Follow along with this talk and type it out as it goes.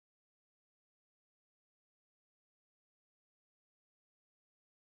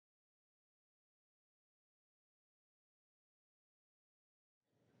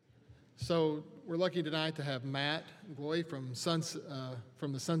So we're lucky tonight to have Matt Gloy from the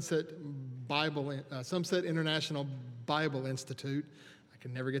Sunset International Bible Institute. I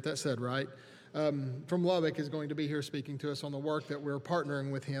can never get that said right. From Lubbock is going to be here speaking to us on the work that we're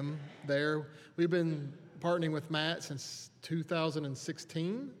partnering with him there. We've been partnering with Matt since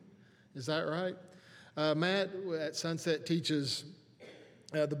 2016. Is that right? Matt at Sunset teaches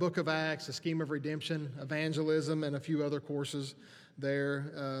the Book of Acts, the Scheme of Redemption, Evangelism, and a few other courses there.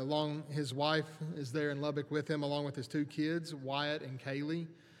 His wife is there in Lubbock with him, along with his two kids, Wyatt and Kaylee,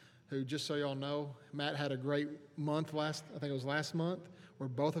 who, just so y'all know, Matt had a great month last month, where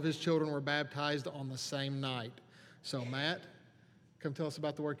both of his children were baptized on the same night. So, Matt, come tell us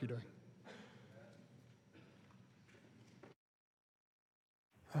about the work you're doing.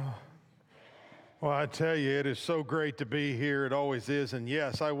 Well, I tell you, it is so great to be here. It always is. And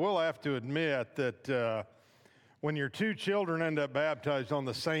yes, I will have to admit that when your two children end up baptized on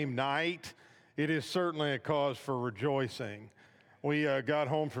the same night, it is certainly a cause for rejoicing. We got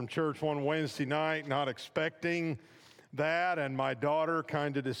home from church one Wednesday night not expecting that, and my daughter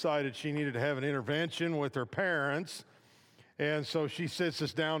kind of decided she needed to have an intervention with her parents. And so she sits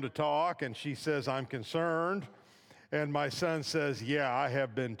us down to talk, and she says, "I'm concerned." And my son says, "Yeah, I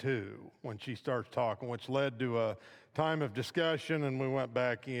have been too," when she starts talking, which led to a time of discussion, and we went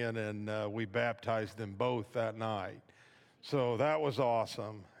back in and we baptized them both that night. So that was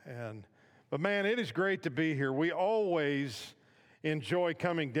awesome. But man, it is great to be here. We always enjoy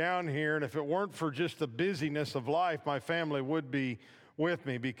coming down here, and if it weren't for just the busyness of life, my family would be with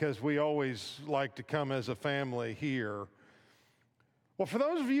me because we always like to come as a family here. Well, for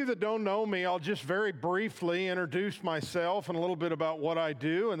those of you that don't know me, I'll just very briefly introduce myself and a little bit about what I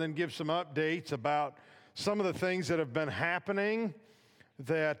do, and then give some updates about some of the things that have been happening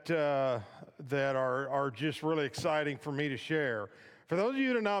that are just really exciting for me to share. For those of you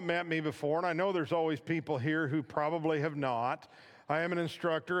that have not met me before, and I know there's always people here who probably have not, I am an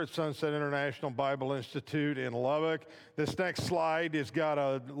instructor at Sunset International Bible Institute in Lubbock. This next slide has got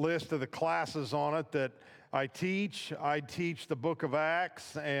a list of the classes on it that I teach. I teach the Book of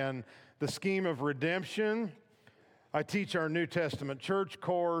Acts and the Scheme of Redemption. I teach our New Testament church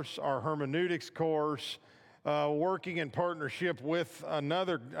course, our hermeneutics course, working in partnership with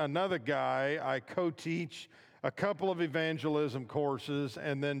another guy. I co-teach a couple of evangelism courses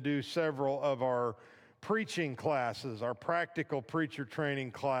and then do several of our preaching classes, our practical preacher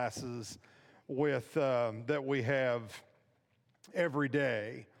training classes that we have every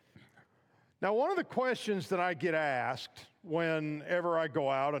day. Now, one of the questions that I get asked whenever I go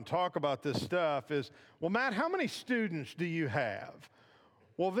out and talk about this stuff is, "Well, Matt, how many students do you have?"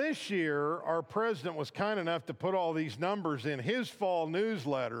 Well, this year, our president was kind enough to put all these numbers in his fall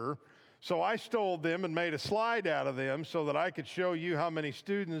newsletter, so I stole them and made a slide out of them so that I could show you how many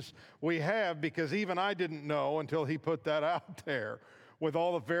students we have, because even I didn't know until he put that out there, with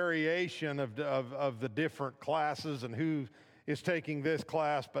all the variation of the different classes and who is taking this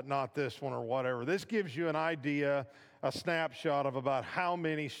class but not this one or whatever. This gives you an idea, a snapshot of about how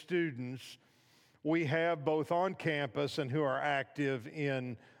many students we have both on campus and who are active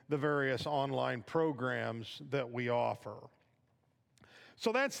in the various online programs that we offer.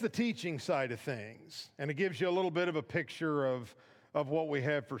 So that's the teaching side of things, and it gives you a little bit of a picture of what we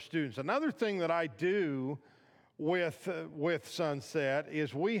have for students. Another thing that I do with Sunset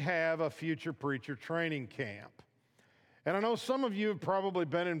is we have a future preacher training camp. And I know some of you have probably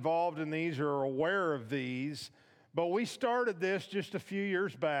been involved in these or are aware of these, but we started this just a few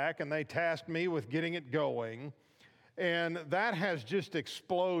years back, and they tasked me with getting it going, and that has just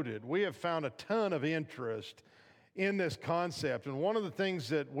exploded. We have found a ton of interest in this concept, and one of the things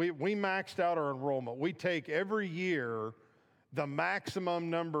that we maxed out our enrollment. We take every year the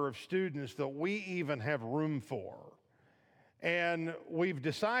maximum number of students that we even have room for, and we've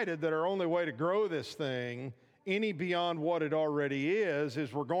decided that our only way to grow this thing any beyond what it already is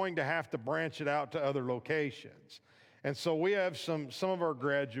we're going to have to branch it out to other locations. And so we have some of our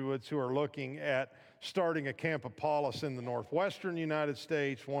graduates who are looking at starting a Camp Apollos in the northwestern United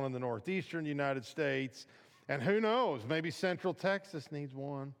States, one in the northeastern United States, and who knows, maybe Central Texas needs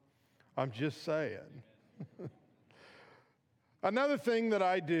one. I'm just saying. Another thing that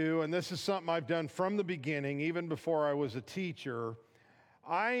I do, and this is something I've done from the beginning, even before I was a teacher,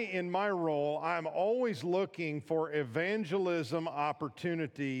 in my role, I'm always looking for evangelism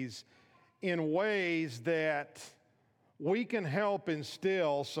opportunities in ways that we can help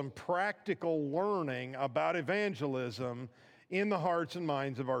instill some practical learning about evangelism in the hearts and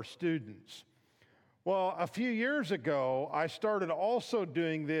minds of our students. Well, a few years ago, I started also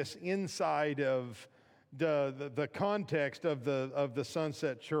doing this inside of the context of the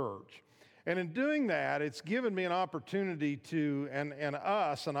Sunset Church. And in doing that, it's given me an opportunity to, and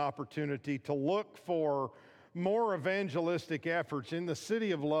us an opportunity to look for more evangelistic efforts in the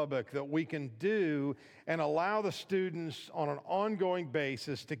city of Lubbock that we can do and allow the students on an ongoing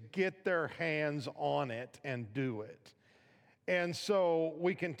basis to get their hands on it and do it. And so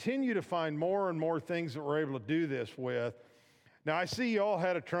we continue to find more and more things that we're able to do this with. Now, I see you all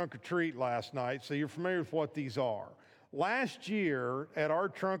had a trunk or treat last night, so you're familiar with what these are. Last year at our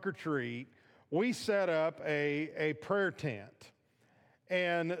trunk or treat, we set up a prayer tent.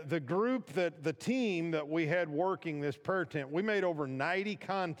 And the team that we had working this prayer tent, we made over 90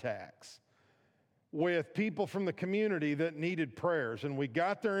 contacts with people from the community that needed prayers. And we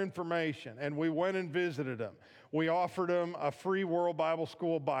got their information and we went and visited them. We offered them a free World Bible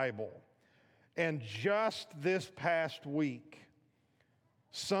School Bible. And just this past week,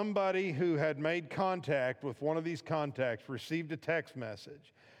 somebody who had made contact with one of these contacts received a text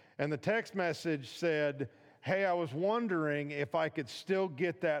message. And the text message said, "Hey, I was wondering if I could still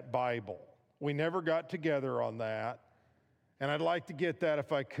get that Bible. We never got together on that, and I'd like to get that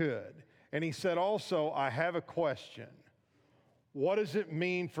if I could." And he said also, "I have a question. What does it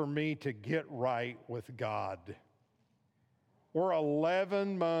mean for me to get right with God?" We're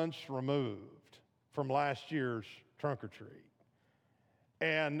 11 months removed from last year's trunk or treat.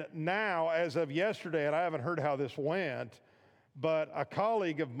 And now, as of yesterday, and I haven't heard how this went, but a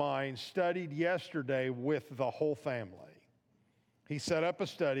colleague of mine studied yesterday with the whole family. He set up a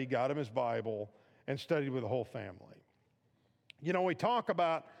study, got him his Bible, and studied with the whole family. You know, we talk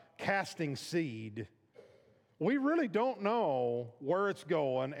about casting seed. We really don't know where it's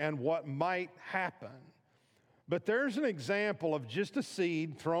going and what might happen. But there's an example of just a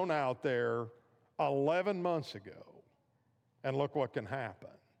seed thrown out there 11 months ago. And look what can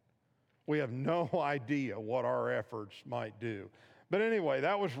happen. We have no idea what our efforts might do. But anyway,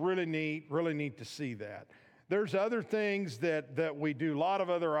 that was really neat to see that. There's other things that we do, a lot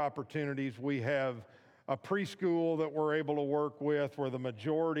of other opportunities. We have a preschool that we're able to work with where the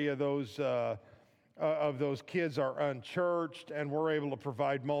majority of those kids are unchurched, and we're able to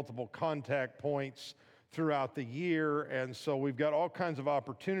provide multiple contact points throughout the year. And so we've got all kinds of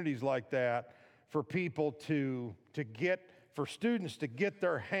opportunities like that for people for students to get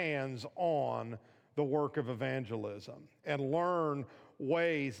their hands on the work of evangelism and learn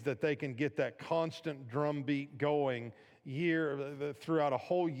ways that they can get that constant drumbeat going throughout a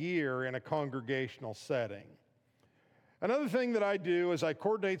whole year in a congregational setting. Another thing that I do is I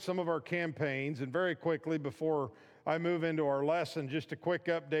coordinate some of our campaigns, and very quickly before I move into our lesson, just a quick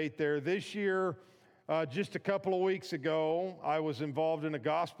update there. This year, just a couple of weeks ago, I was involved in a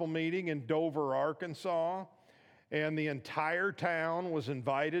gospel meeting in Dover, Arkansas. And the entire town was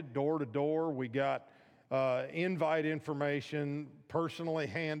invited door to door. We got invite information personally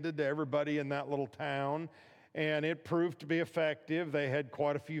handed to everybody in that little town, and it proved to be effective. They had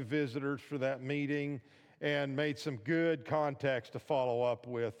quite a few visitors for that meeting and made some good contacts to follow up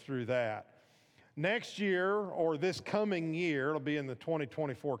with through that. Next year, or this coming year, it'll be in the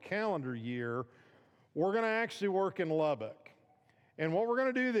 2024 calendar year, we're going to actually work in Lubbock. And what we're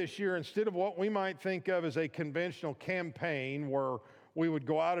going to do this year, instead of what we might think of as a conventional campaign where we would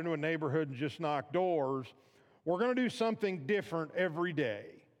go out into a neighborhood and just knock doors, we're going to do something different every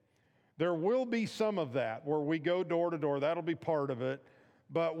day. There will be some of that where we go door to door. That'll be part of it.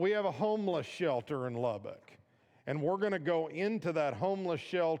 But we have a homeless shelter in Lubbock. And we're going to go into that homeless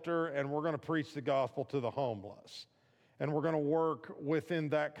shelter and we're going to preach the gospel to the homeless. And we're going to work within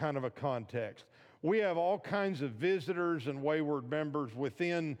that kind of a context. We have all kinds of visitors and wayward members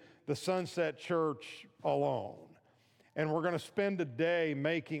within the Sunset Church alone. And we're going to spend a day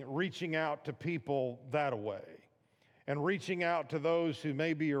reaching out to people that way and reaching out to those who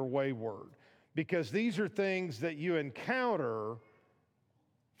maybe are wayward, because these are things that you encounter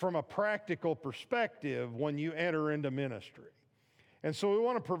from a practical perspective when you enter into ministry. And so we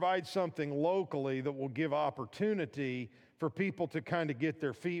want to provide something locally that will give opportunity for people to kind of get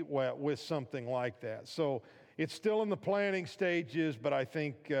their feet wet with something like that. So it's still in the planning stages, but I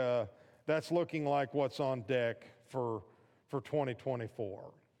think that's looking like what's on deck for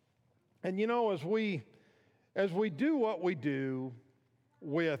 2024. And you know, as we do what we do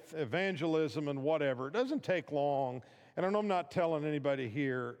with evangelism and whatever, it doesn't take long. And I know I'm not telling anybody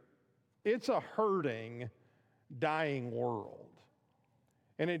here, it's a hurting, dying world.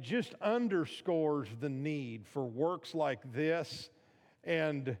 And it just underscores the need for works like this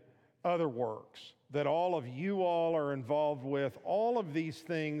and other works that all of you all are involved with. All of these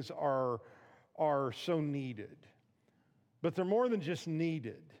things are so needed. But they're more than just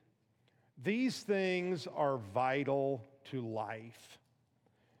needed. These things are vital to life.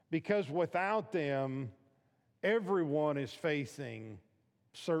 because without them, everyone is facing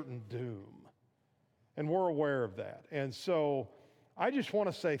certain doom. And we're aware of that. And so I just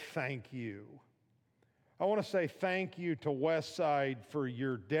want to say thank you. I want to say thank you to Westside for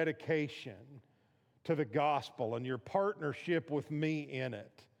your dedication to the gospel and your partnership with me in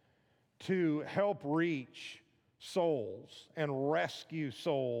it to help reach souls and rescue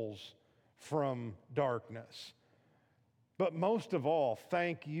souls from darkness. But most of all,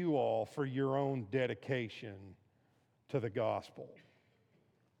 thank you all for your own dedication to the gospel.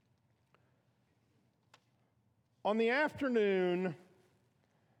 On the afternoon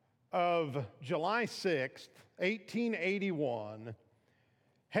of July 6th, 1881,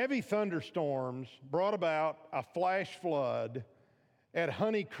 heavy thunderstorms brought about a flash flood at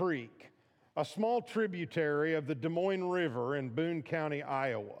Honey Creek, a small tributary of the Des Moines River in Boone County,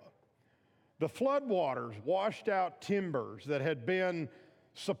 Iowa. The floodwaters washed out timbers that had been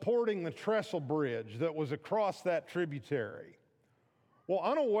supporting the trestle bridge that was across that tributary. Well,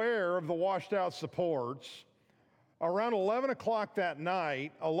 unaware of the washed out supports, around 11 o'clock that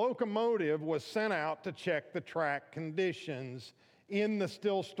night, a locomotive was sent out to check the track conditions in the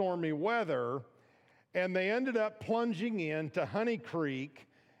still stormy weather, and they ended up plunging into Honey Creek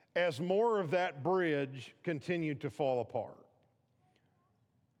as more of that bridge continued to fall apart.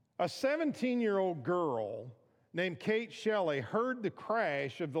 A 17-year-old girl named Kate Shelley heard the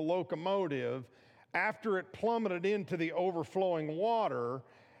crash of the locomotive after it plummeted into the overflowing water,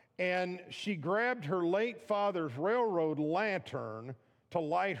 and she grabbed her late father's railroad lantern to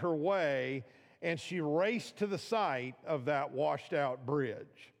light her way, and she raced to the site of that washed out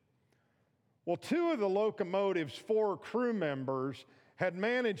bridge. Well, two of the locomotive's 4 crew members had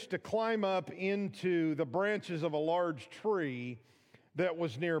managed to climb up into the branches of a large tree that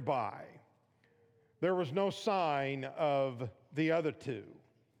was nearby. There was no sign of the other 2.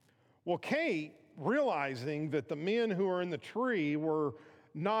 Well, Kate, realizing that the men who were in the tree were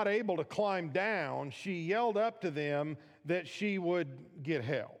not able to climb down, she yelled up to them that she would get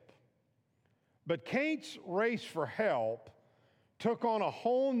help. But Kate's race for help took on a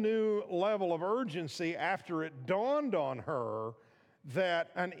whole new level of urgency after it dawned on her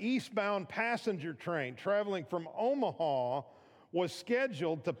that an eastbound passenger train traveling from Omaha was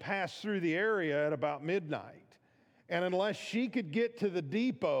scheduled to pass through the area at about midnight. And unless she could get to the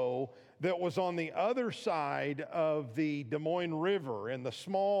depot that was on the other side of the Des Moines River in the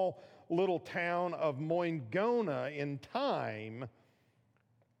small little town of Moingona in time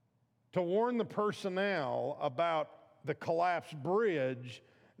to warn the personnel about the collapsed bridge,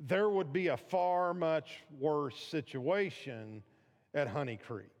 there would be a far much worse situation at Honey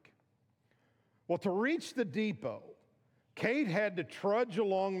Creek. Well, to reach the depot, Kate had to trudge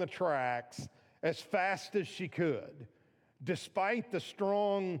along the tracks as fast as she could, despite the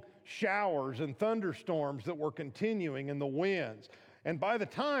strong showers and thunderstorms that were continuing and the winds. And by the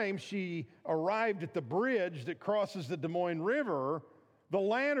time she arrived at the bridge that crosses the Des Moines River, the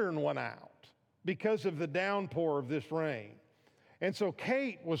lantern went out because of the downpour of this rain. And so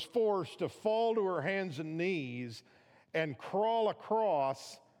Kate was forced to fall to her hands and knees and crawl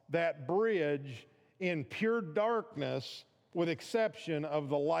across that bridge in pure darkness, with exception of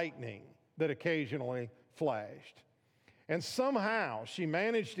the lightning that occasionally flashed. And somehow she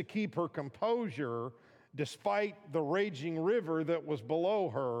managed to keep her composure despite the raging river that was below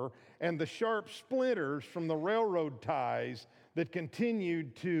her and the sharp splinters from the railroad ties that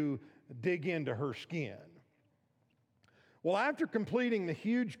continued to dig into her skin. Well, after completing the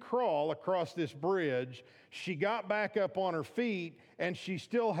huge crawl across this bridge, she got back up on her feet, and she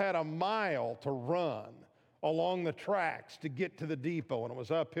still had a mile to run along the tracks to get to the depot, and it was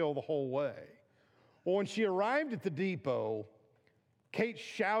uphill the whole way. Well, when she arrived at the depot, Kate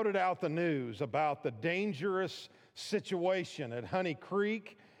shouted out the news about the dangerous situation at Honey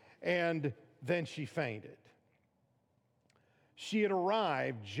Creek, and then she fainted. She had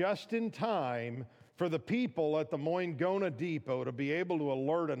arrived just in time for the people at the Moingona depot to be able to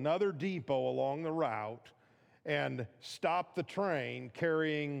alert another depot along the route and stop the train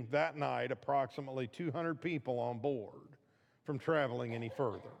carrying that night approximately 200 people on board from traveling any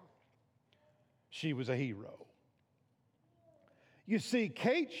further. She was a hero. You see,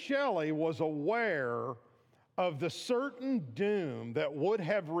 Kate Shelley was aware of the certain doom that would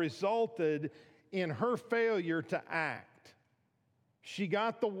have resulted in her failure to act. She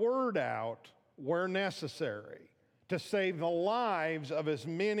got the word out where necessary to save the lives of as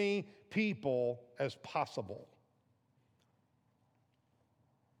many people as possible.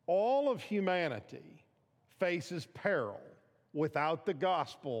 All of humanity faces peril without the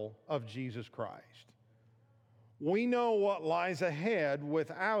gospel of Jesus Christ. We know what lies ahead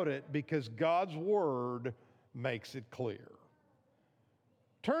without it because God's Word makes it clear.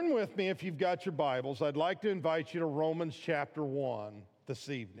 Turn with me, if you've got your Bibles. I'd like to invite you to Romans chapter 1 this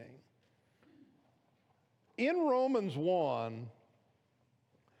evening. In Romans 1,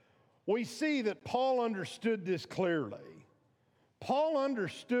 we see that Paul understood this clearly. Paul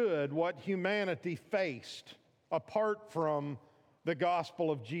understood what humanity faced apart from the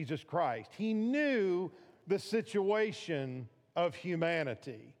gospel of Jesus Christ. He knew the situation of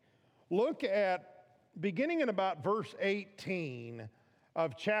humanity. Look at, beginning in about verse 18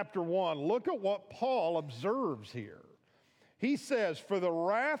 of chapter 1, look at what Paul observes here. He says, "For the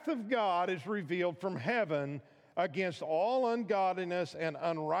wrath of God is revealed from heaven against all ungodliness and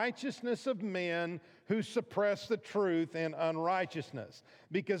unrighteousness of men who suppress the truth in unrighteousness,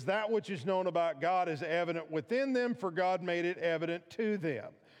 because that which is known about God is evident within them, for God made it evident to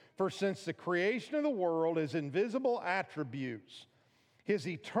them. For since the creation of the world, his invisible attributes, his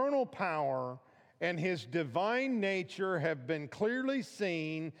eternal power, and his divine nature have been clearly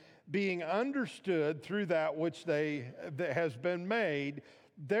seen, being understood through that which that has been made.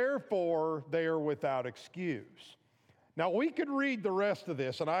 Therefore, they are without excuse." Now, we could read the rest of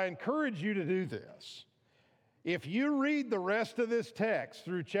this, and I encourage you to do this. If you read the rest of this text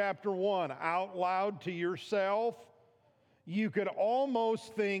through chapter 1 out loud to yourself, you could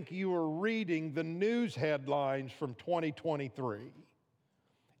almost think you were reading the news headlines from 2023.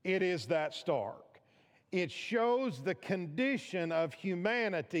 It is that stark. It shows the condition of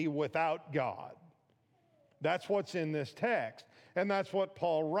humanity without God. That's what's in this text, and that's what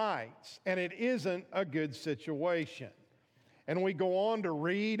Paul writes, and it isn't a good situation. And we go on to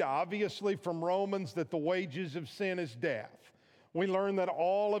read, obviously, from Romans that the wages of sin is death. We learn that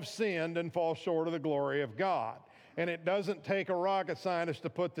all have sinned and fall short of the glory of God. And it doesn't take a rocket scientist to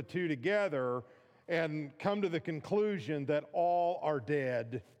put the two together and come to the conclusion that all are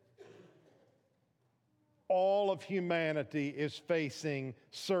dead. All of humanity is facing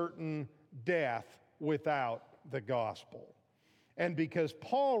certain death without the gospel. And because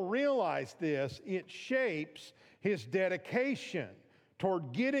Paul realized this, it shapes his dedication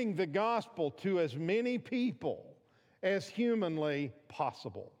toward getting the gospel to as many people as humanly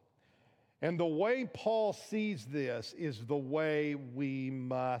possible. And the way Paul sees this is the way we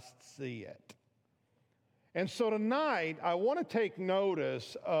must see it. And so tonight, I want to take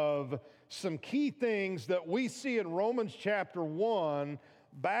notice of some key things that we see in Romans chapter 1,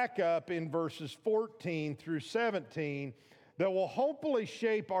 back up in verses 14 through 17, that will hopefully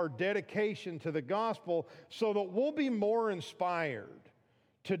shape our dedication to the gospel so that we'll be more inspired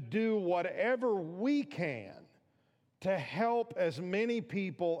to do whatever we can to help as many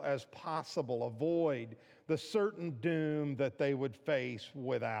people as possible avoid the certain doom that they would face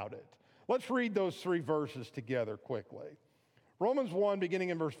without it. Let's read those three verses together quickly. Romans 1, beginning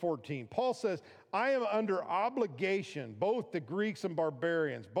in verse 14, Paul says, "I am under obligation, both to Greeks and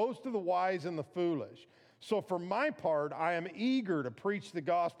barbarians, both to the wise and the foolish. So for my part, I am eager to preach the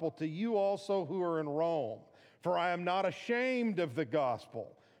gospel to you also who are in Rome. For I am not ashamed of the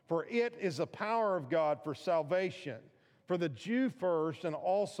gospel, for it is the power of God for salvation, for the Jew first and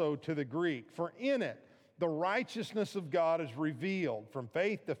also to the Greek. For in it the righteousness of God is revealed from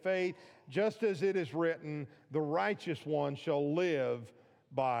faith to faith, just as it is written, the righteous one shall live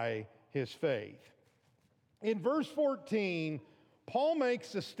by his faith." In verse 14, Paul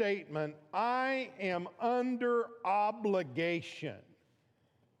makes the statement, "I am under obligation."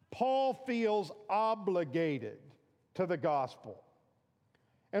 Paul feels obligated to the gospel.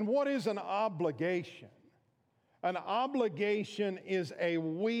 And what is an obligation? An obligation is a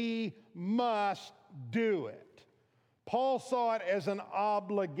we must do it. Paul saw it as an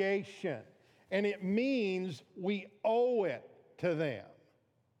obligation, and it means we owe it to them.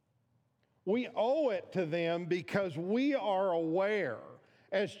 We owe it to them because we are aware,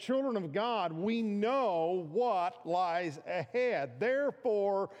 as children of God, we know what lies ahead.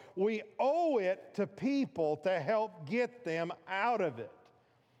 Therefore, we owe it to people to help get them out of it.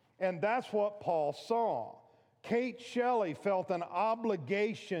 And that's what Paul saw. Kate Shelley felt an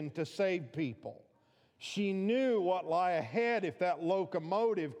obligation to save people. She knew what lay ahead if that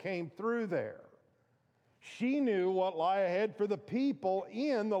locomotive came through there. She knew what lay ahead for the people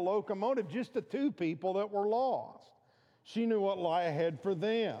in the locomotive, just the two people that were lost. She knew what lay ahead for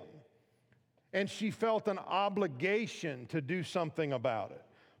them. And she felt an obligation to do something about it.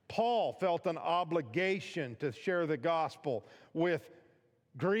 Paul felt an obligation to share the gospel with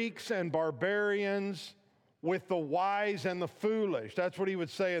Greeks and barbarians, with the wise and the foolish. That's what he would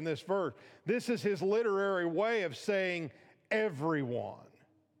say in this verse. This is his literary way of saying everyone.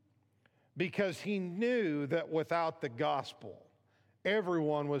 because he knew that without the gospel,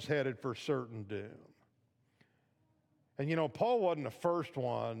 everyone was headed for certain doom. And you know, Paul wasn't the first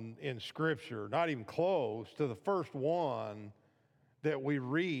one in Scripture, not even close to the first one that we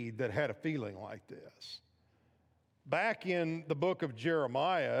read that had a feeling like this. Back in the book of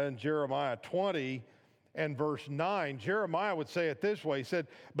Jeremiah, in Jeremiah 20 and verse 9, Jeremiah would say it this way. He said,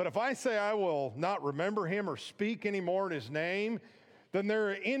 "But if I say I will not remember him or speak anymore in his name, then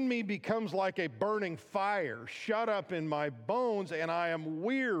there in me becomes like a burning fire shut up in my bones, and I am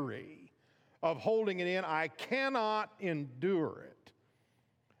weary of holding it in. I cannot endure it."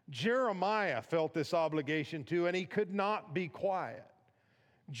 Jeremiah felt this obligation too, and he could not be quiet.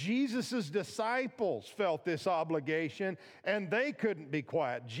 Jesus' disciples felt this obligation, and they couldn't be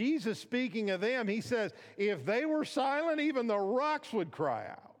quiet. Jesus, speaking of them, he says, if they were silent, even the rocks would cry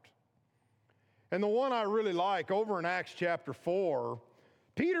out. And the one I really like, over in Acts chapter 4,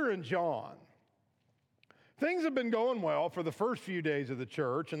 Peter and John. Things have been going well for the first few days of the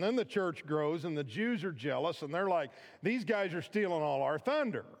church, and then the church grows, and the Jews are jealous, and they're like, these guys are stealing all our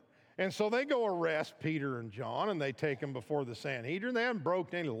thunder. And so they go arrest Peter and John, and they take them before the Sanhedrin. They haven't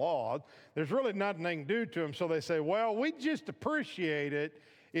broken any laws. There's really nothing they can do to them. So they say, well, we'd just appreciate it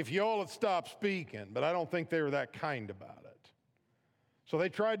if you all had stopped speaking. But I don't think they were that kind about it. So they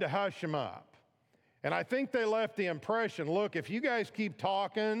tried to hush him up. And I think they left the impression, look, if you guys keep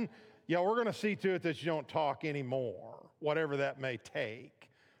talking, yeah, we're going to see to it that you don't talk anymore, whatever that may take.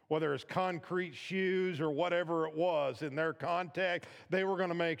 Whether it's concrete shoes or whatever it was in their context, they were going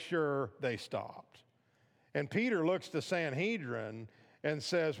to make sure they stopped. And Peter looks to Sanhedrin and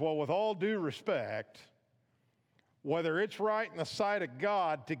says, well, with all due respect, whether it's right in the sight of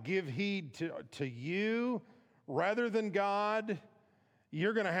God to give heed to you rather than God,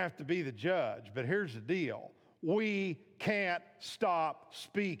 you're going to have to be the judge. But here's the deal. We can't stop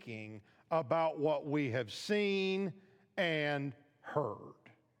speaking about what we have seen and heard.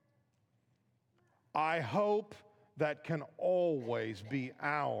 I hope that can always be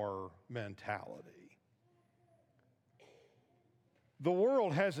our mentality. The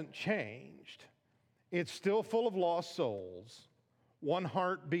world hasn't changed. It's still full of lost souls, one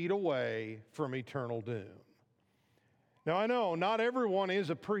heartbeat away from eternal doom. Now, I know not everyone is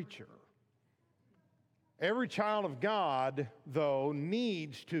a preacher. Every child of God, though,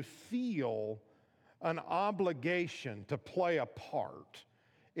 needs to feel an obligation to play a part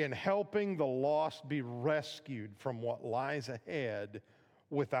in helping the lost be rescued from what lies ahead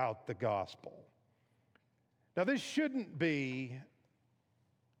without the gospel. Now, this shouldn't be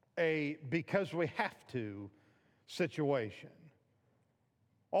a because we have to situation.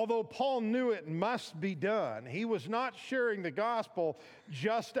 Although Paul knew it must be done, he was not sharing the gospel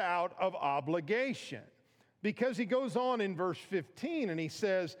just out of obligation. Because he goes on in verse 15 and he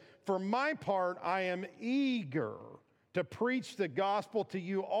says, "For my part, I am eager to preach the gospel to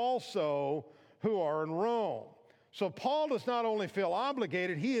you also who are in Rome." So Paul does not only feel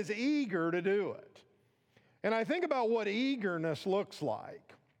obligated, he is eager to do it. And I think about what eagerness looks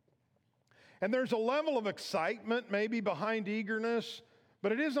like. And there's a level of excitement maybe behind eagerness,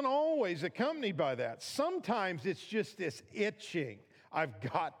 but it isn't always accompanied by that. Sometimes it's just this itching. I've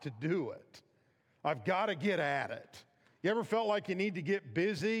got to do it. I've got to get at it. You ever felt like you need to get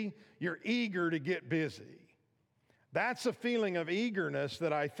busy? You're eager to get busy. That's a feeling of eagerness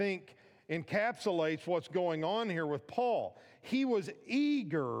that I think encapsulates what's going on here with Paul. He was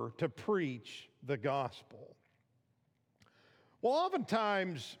eager to preach the gospel. Well,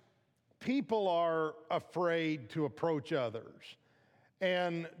 oftentimes, people are afraid to approach others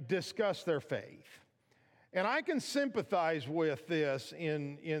and discuss their faith. And I can sympathize with this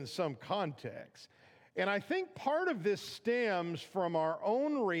in some context. And I think part of this stems from our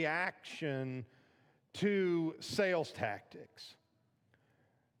own reaction to sales tactics.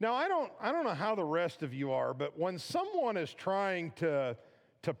 Now, I don't know how the rest of you are, but when someone is trying to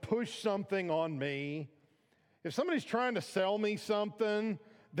push something on me, if somebody's trying to sell me something,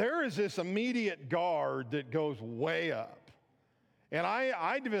 there is this immediate guard that goes way up. And I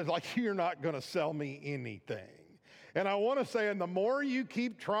like, you're not going to sell me anything. And I want to say, and the more you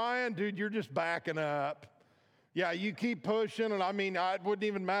keep trying, dude, you're just backing up. Yeah, you keep pushing, and I mean, it wouldn't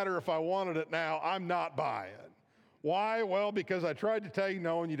even matter if I wanted it now. I'm not buying. Why? Well, because I tried to tell you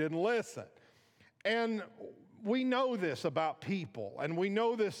no, and you didn't listen. And we know this about people, and we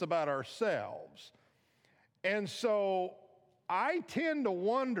know this about ourselves. And so I tend to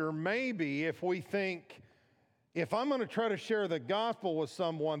wonder maybe if we think, if I'm going to try to share the gospel with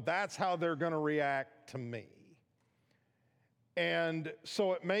someone, that's how they're going to react to me. And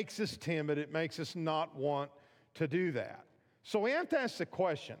so it makes us timid. It makes us not want to do that. So we have to ask the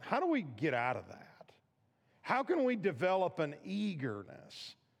question, how do we get out of that? How can we develop an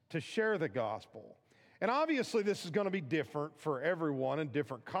eagerness to share the gospel? And obviously this is going to be different for everyone in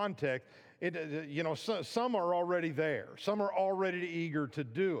different contexts. Some are already there. Some are already eager to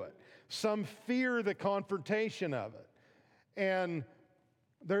do it. Some fear the confrontation of it. And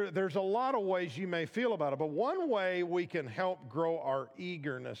there's a lot of ways you may feel about it. But one way we can help grow our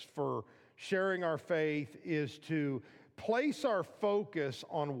eagerness for sharing our faith is to place our focus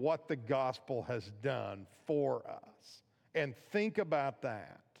on what the gospel has done for us. And think about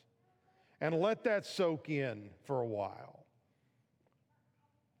that. And let that soak in for a while.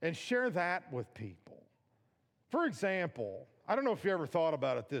 And share that with people. For example, I don't know if you ever thought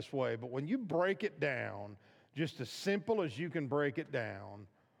about it this way, but when you break it down, just as simple as you can break it down,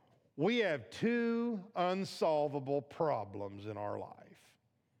 we have two unsolvable problems in our life.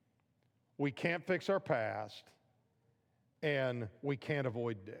 We can't fix our past, and we can't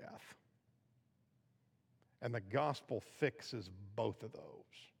avoid death. And the gospel fixes both of those.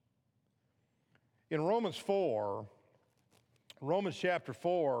 In Romans chapter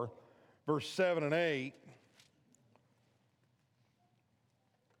 4, verse 7 and 8,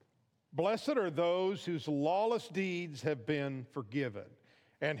 blessed are those whose lawless deeds have been forgiven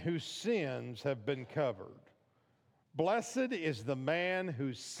and whose sins have been covered. Blessed is the man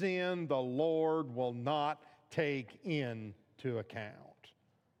whose sin the Lord will not take into account.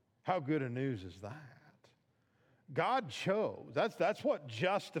 How good a news is that? God chose. That's what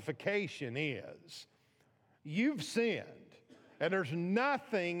justification is. You've sinned, and there's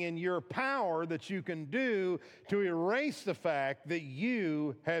nothing in your power that you can do to erase the fact that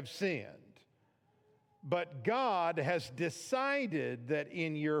you have sinned. But God has decided that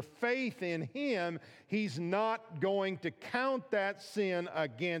in your faith in Him, He's not going to count that sin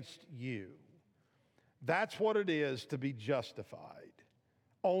against you. That's what it is to be justified.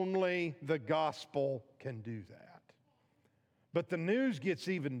 Only the gospel can do that. But the news gets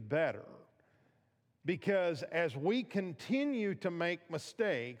even better, because as we continue to make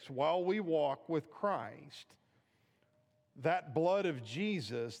mistakes while we walk with Christ, that blood of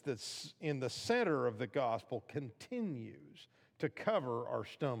Jesus that's in the center of the gospel continues to cover our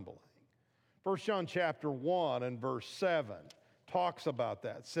stumbling. 1 John chapter 1 and verse 7 talks about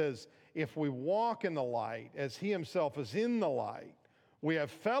that. It says, if we walk in the light as He Himself is in the light, we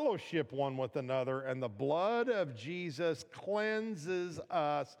have fellowship one with another, and the blood of Jesus cleanses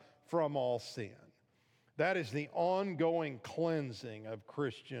us from all sin. That is the ongoing cleansing of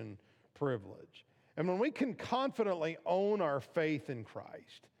Christian privilege. And when we can confidently own our faith in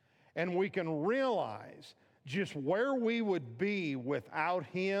Christ, and we can realize just where we would be without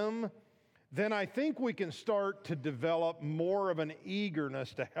Him, then I think we can start to develop more of an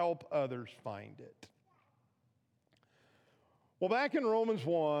eagerness to help others find it. Well, back in Romans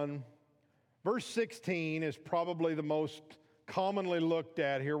 1, verse 16 is probably the most commonly looked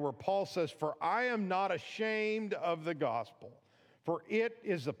at here, where Paul says, for I am not ashamed of the gospel, for it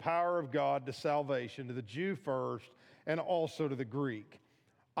is the power of God to salvation, to the Jew first, and also to the Greek.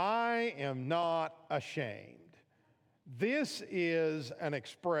 I am not ashamed. This is an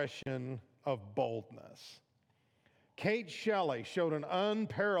expression of boldness. Kate Shelley showed an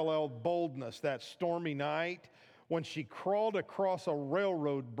unparalleled boldness that stormy night when she crawled across a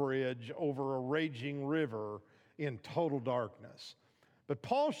railroad bridge over a raging river in total darkness. But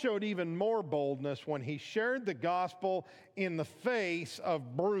Paul showed even more boldness when he shared the gospel in the face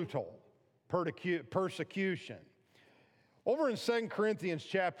of brutal persecution. Over in 2 Corinthians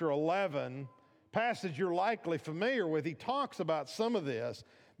chapter 11, passage you're likely familiar with, he talks about some of this.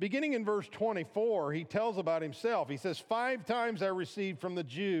 Beginning in verse 24, he tells about himself. He says, 5 times I received from the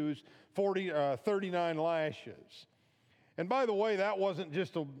Jews 39 lashes. And by the way, that wasn't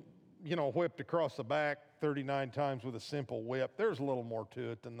just whipped across the back 39 times with a simple whip. There's a little more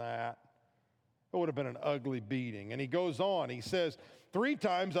to it than that. It would have been an ugly beating. And he goes on. He says, 3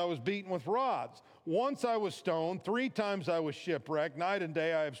 times I was beaten with rods. Once I was stoned. 3 times I was shipwrecked. Night and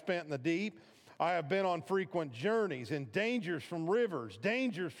day I have spent in the deep. I have been on frequent journeys, in dangers from rivers,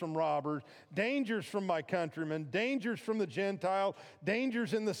 dangers from robbers, dangers from my countrymen, dangers from the Gentile,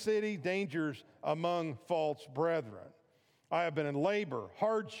 dangers in the city, dangers among false brethren. I have been in labor,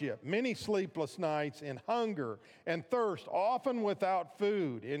 hardship, many sleepless nights, in hunger and thirst, often without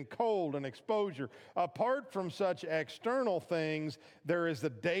food, in cold and exposure. Apart from such external things, there is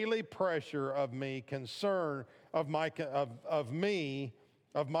the daily pressure of my concern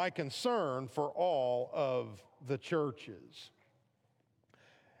for all of the churches.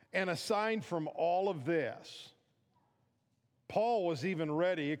 And aside from all of this, Paul was even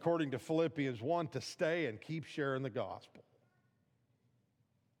ready, according to Philippians 1, to stay and keep sharing the gospel.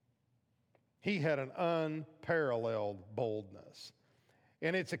 He had an unparalleled boldness.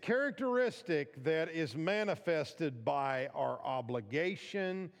 And it's a characteristic that is manifested by our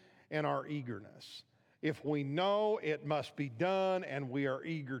obligation and our eagerness. If we know it must be done and we are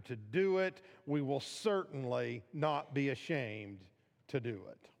eager to do it, we will certainly not be ashamed to do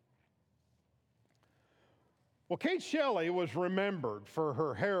it. Well, Kate Shelley was remembered for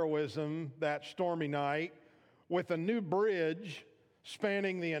her heroism that stormy night with a new bridge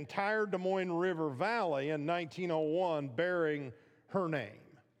spanning the entire Des Moines River Valley in 1901 bearing her name.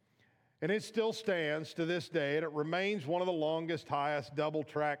 And it still stands to this day, and it remains one of the longest, highest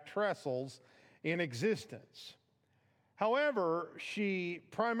double-track trestles in existence. However, she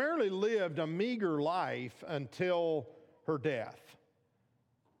primarily lived a meager life until her death.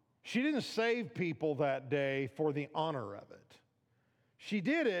 She didn't save people that day for the honor of it. She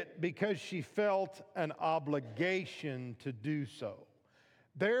did it because she felt an obligation to do so.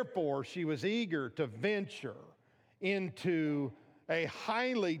 Therefore, she was eager to venture into a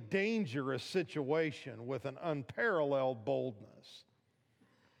highly dangerous situation with an unparalleled boldness.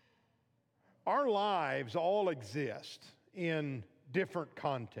 Our lives all exist in different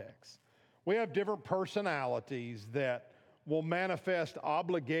contexts. We have different personalities that will manifest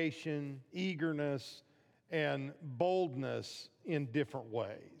obligation, eagerness, and boldness in different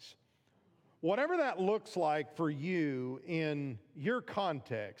ways. Whatever that looks like for you in your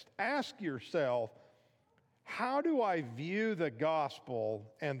context, ask yourself, how do I view the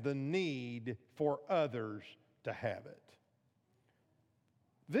gospel and the need for others to have it?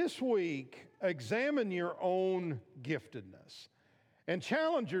 This week, examine your own giftedness and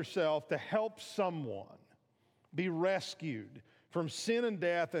challenge yourself to help someone be rescued from sin and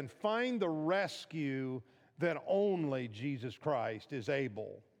death and find the rescue that only Jesus Christ is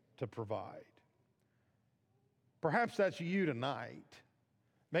able to provide. Perhaps that's you tonight.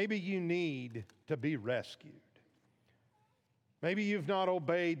 Maybe you need to be rescued. Maybe you've not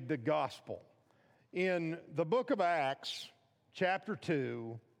obeyed the gospel. In the book of Acts, chapter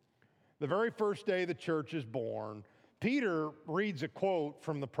 2, the very first day the church is born, Peter reads a quote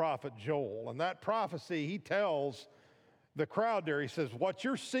from the prophet Joel. And that prophecy, he tells the crowd there, he says, what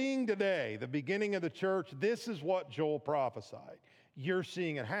you're seeing today, the beginning of the church, this is what Joel prophesied. You're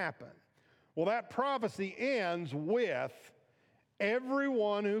seeing it happen. Well, that prophecy ends with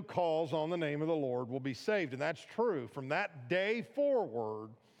everyone who calls on the name of the Lord will be saved. And that's true. From that day forward,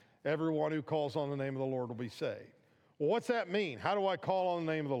 everyone who calls on the name of the Lord will be saved. Well, what's that mean? How do I call on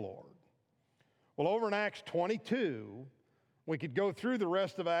the name of the Lord? Well, over in Acts 22, we could go through the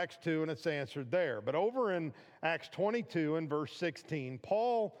rest of Acts 2 and it's answered there. But over in Acts 22 and verse 16,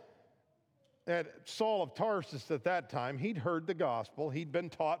 Saul of Tarsus at that time, he'd heard the gospel. He'd been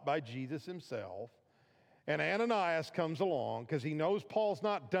taught by Jesus himself. And Ananias comes along because he knows Paul's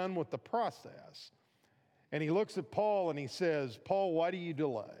not done with the process. And he looks at Paul and he says, Paul, why do you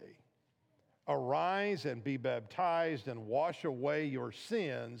delay? Arise and be baptized and wash away your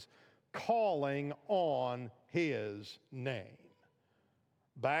sins, calling on his name.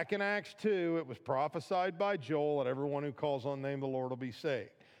 Back in Acts 2, it was prophesied by Joel that everyone who calls on the name of the Lord will be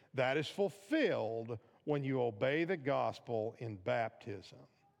saved. That is fulfilled when you obey the gospel in baptism.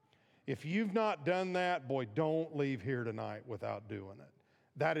 If you've not done that, boy, don't leave here tonight without doing it.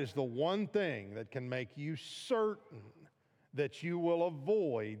 That is the one thing that can make you certain that you will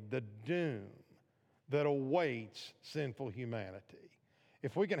avoid the doom that awaits sinful humanity.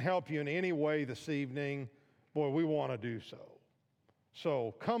 If we can help you in any way this evening, boy, we want to do so.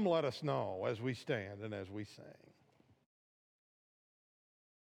 So come let us know as we stand and as we sing.